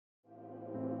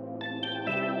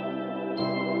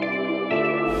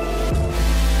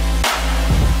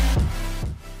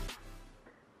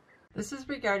This is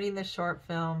regarding the short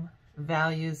film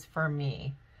Values for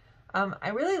Me. I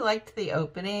really liked the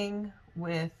opening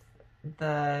with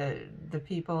the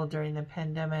people during the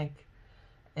pandemic,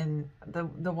 and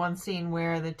the one scene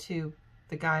where the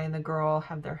guy and the girl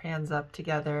have their hands up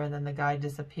together and then the guy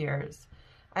disappears.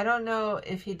 I don't know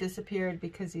if he disappeared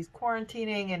because he's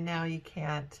quarantining and now you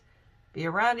can't be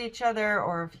around each other,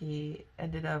 or if he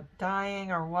ended up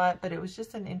dying or what, but it was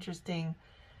just an interesting,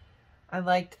 I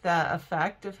liked the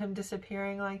effect of him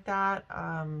disappearing like that.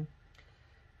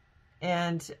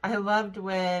 And I loved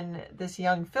when this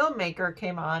young filmmaker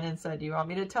came on and said, "You want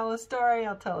me to tell a story?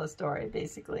 I'll tell a story,"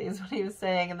 basically, is what he was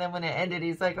saying. And then when it ended,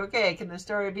 he's like, "Okay, can the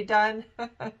story be done?"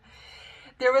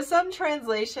 There was some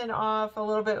translation off a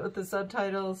little bit with the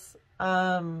subtitles.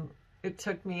 It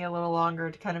took me a little longer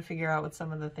to kind of figure out what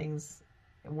some of the things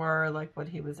were, like what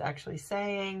he was actually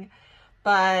saying.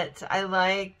 But I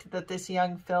liked that this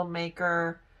young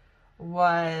filmmaker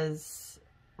was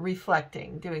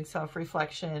reflecting, doing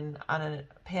self-reflection on a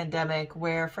pandemic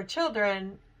where for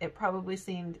children it probably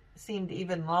seemed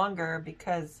even longer,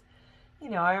 because, you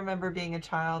know, I remember being a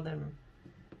child and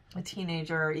a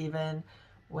teenager even,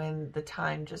 when the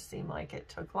time just seemed like it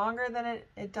took longer than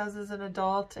it does as an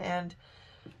adult. And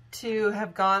to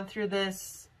have gone through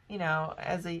this, you know,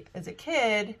 as a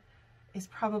kid is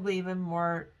probably even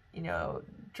more, you know,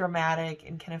 dramatic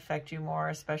and can affect you more,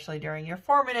 especially during your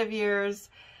formative years.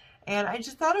 And I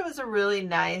just thought it was a really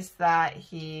nice that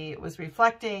he was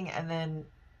reflecting and then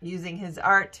using his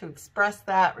art to express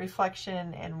that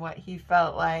reflection and what he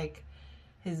felt like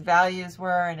his values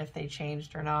were and if they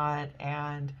changed or not,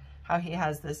 and how he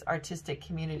has this artistic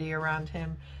community around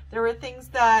him. There were things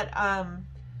that,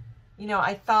 you know,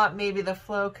 I thought maybe the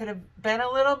flow could have been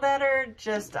a little better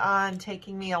just on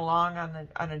taking me along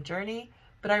on a journey.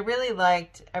 But I really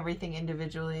liked everything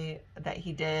individually that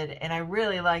he did, and I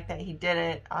really liked that he did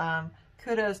it.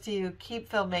 Kudos to you. Keep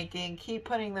filmmaking. Keep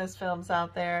putting those films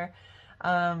out there,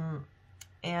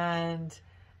 and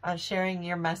sharing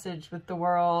your message with the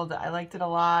world. I liked it a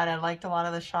lot. I liked a lot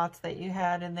of the shots that you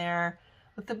had in there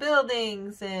with the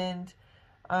buildings and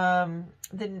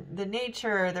the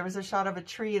nature. There was a shot of a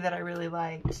tree that I really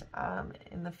liked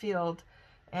in the field.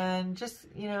 And just,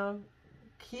 you know,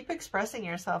 keep expressing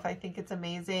yourself. I think it's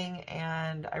amazing,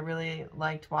 and I really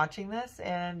liked watching this,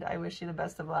 and I wish you the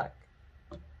best of luck.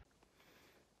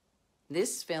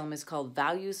 This film is called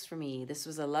Values for Me. This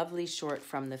was a lovely short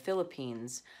from the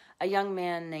Philippines. A young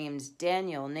man named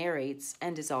Daniel narrates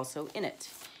and is also in it.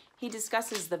 He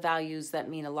discusses the values that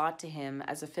mean a lot to him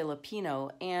as a Filipino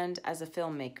and as a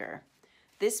filmmaker.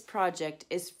 This project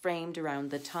is framed around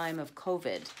the time of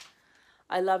COVID.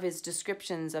 I love his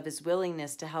descriptions of his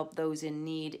willingness to help those in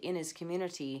need in his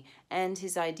community and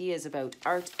his ideas about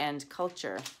art and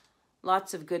culture.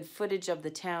 Lots of good footage of the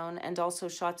town and also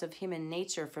shots of him in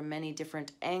nature from many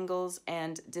different angles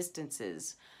and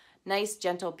distances. Nice,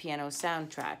 gentle piano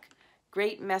soundtrack.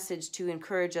 Great message to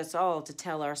encourage us all to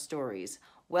tell our stories.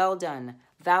 Well done.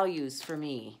 Values for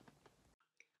Me.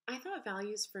 I thought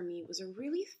Values for Me was a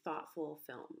really thoughtful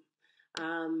film.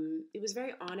 It was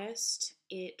very honest.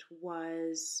 It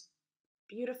was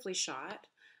beautifully shot.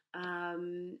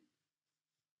 But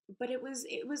it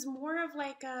was more of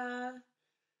like a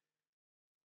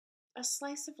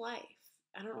slice of life.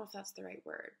 I don't know if that's the right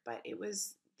word, but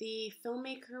the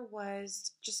filmmaker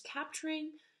was just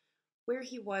capturing where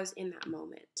he was in that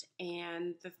moment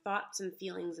and the thoughts and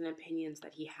feelings and opinions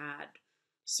that he had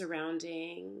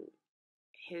surrounding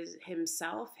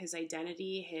himself, his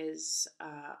identity, his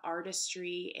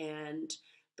artistry, and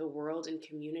the world and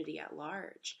community at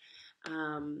large.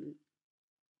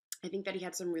 I think that he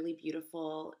had some really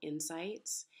beautiful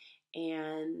insights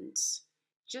and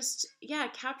just, yeah,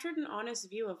 captured an honest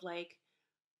view of like,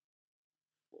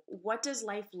 what does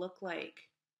life look like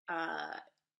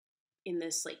in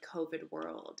this like COVID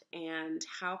world, and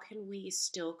how can we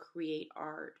still create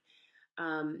art?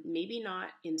 Maybe not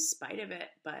in spite of it,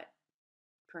 but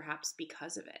perhaps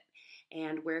because of it.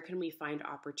 And where can we find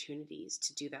opportunities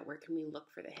to do that? Where can we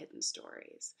look for the hidden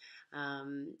stories? I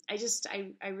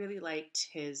really liked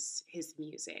his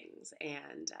musings,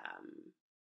 and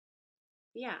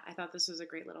yeah, I thought this was a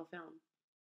great little film.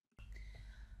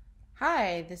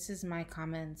 Hi, this is my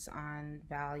comments on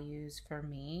Values for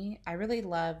Me. I really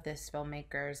love this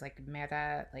filmmaker's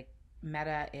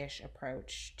meta-ish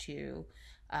approach to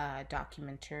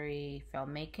documentary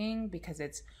filmmaking, because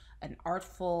it's an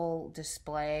artful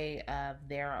display of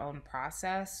their own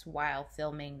process while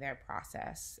filming their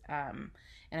process. And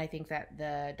I think that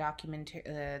the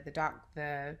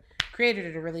creator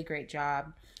did a really great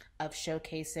job of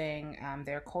showcasing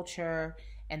their culture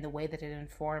and the way that it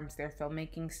informs their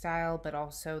filmmaking style, but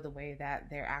also the way that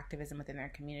their activism within their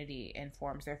community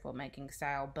informs their filmmaking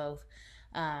style, both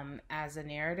as a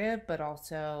narrative, but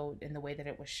also in the way that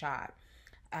it was shot.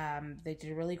 They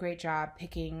did a really great job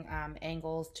picking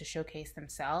angles to showcase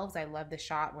themselves. I love the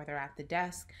shot where they're at the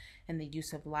desk and the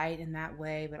use of light in that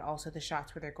way, but also the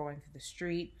shots where they're going through the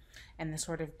street and the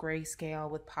sort of grayscale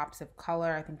with pops of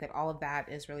color. I think that all of that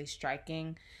is really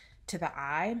striking to the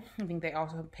eye. I think they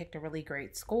also picked a really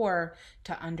great score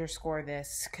to underscore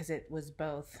this, because it was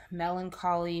both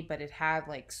melancholy, but it had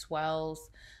like swells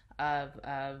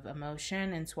of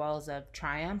emotion and swells of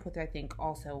triumph, which I think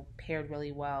also paired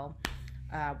really well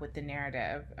with the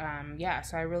narrative.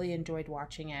 So I really enjoyed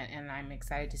watching it, and I'm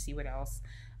excited to see what else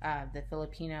this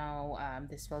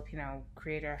Filipino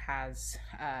creator has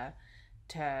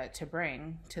to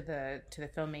bring to the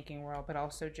filmmaking world, but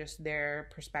also just their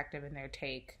perspective and their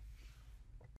take.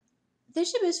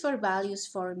 This ship is for values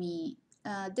for me.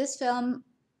 This film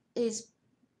is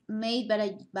made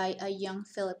by a young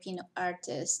Filipino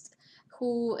artist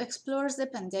who explores the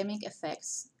pandemic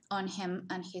effects on him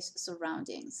and his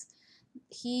surroundings.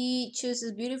 He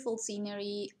chooses beautiful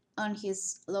scenery on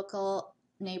his local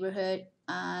neighborhood,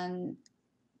 and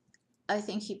I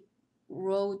think he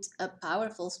wrote a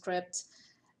powerful script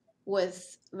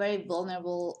with very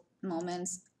vulnerable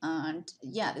moments. And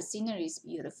yeah, the scenery is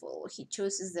beautiful. He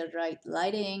chooses the right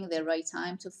lighting, the right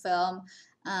time to film,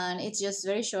 and it's just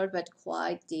very short but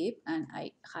quite deep, and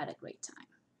I had a great time.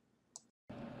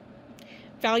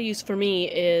 Values for me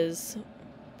is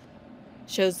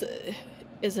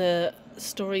a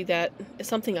story that is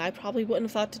something I probably wouldn't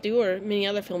have thought to do, or many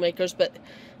other filmmakers, but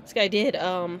this guy did.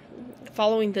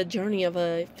 Following the journey of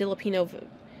a Filipino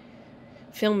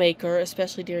filmmaker,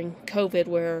 especially during COVID,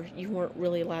 where you weren't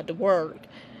really allowed to work,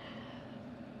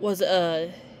 was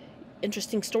a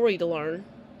interesting story to learn.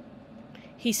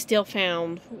 He still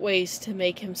found ways to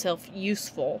make himself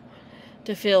useful,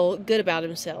 to feel good about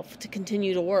himself, to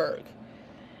continue to work.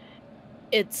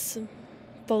 It's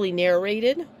fully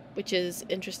narrated, which is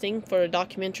interesting for a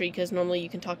documentary, because normally you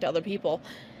can talk to other people.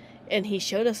 And he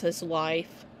showed us his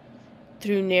life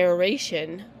through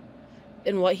narration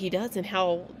and what he does, and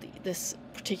how this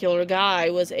particular guy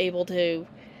was able to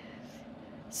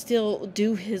still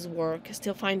do his work,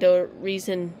 still find a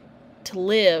reason to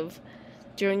live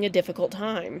during a difficult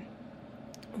time.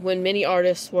 When many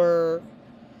artists were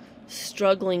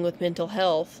struggling with mental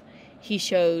health, he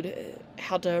showed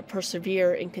how to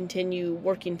persevere and continue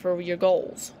working for your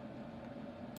goals.